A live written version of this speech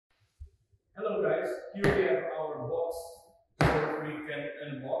Hello guys, here we have our box where we can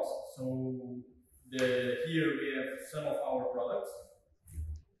unbox. Here we have some of our products.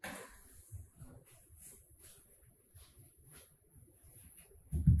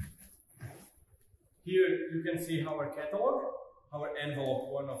 Here you can see our catalog, our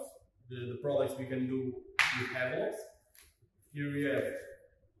envelope, one of the products we can do with envelopes. Here we have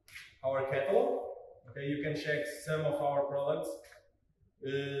our catalog. Okay, you can check some of our products.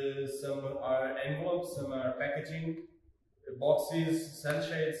 Some are envelopes, some are packaging, boxes,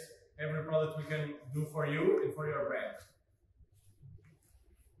 sunshades, every product we can do for you and for your brand.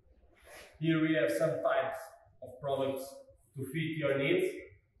 Here we have some types of products to fit your needs,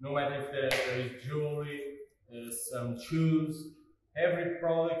 no matter if there is jewelry, some shoes. Every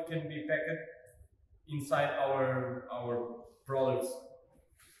product can be packed inside our products.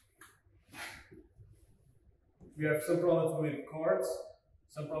 We have some products with cords,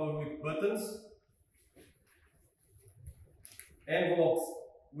 some products with buttons, envelopes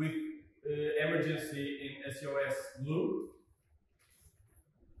with emergency in SOS blue,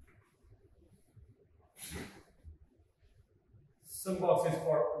 some boxes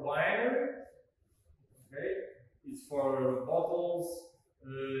for wine, okay, it's for bottles,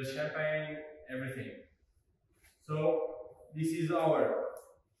 champagne, everything. So this is our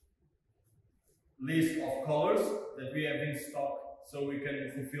list of colors that we have in stock so we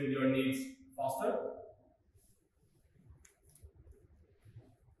can fulfill your needs faster.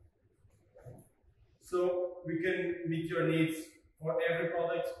 So we can meet your needs for every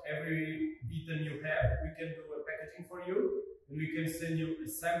product, every item you have. We can do a packaging for you, and we can send you a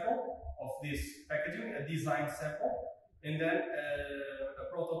sample of this packaging, a design sample, and then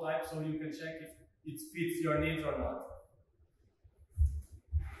a prototype so you can check if it fits your needs or not.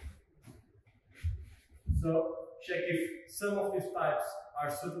 So check if some of these types are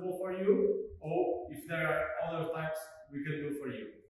suitable for you, or if there are other types, we can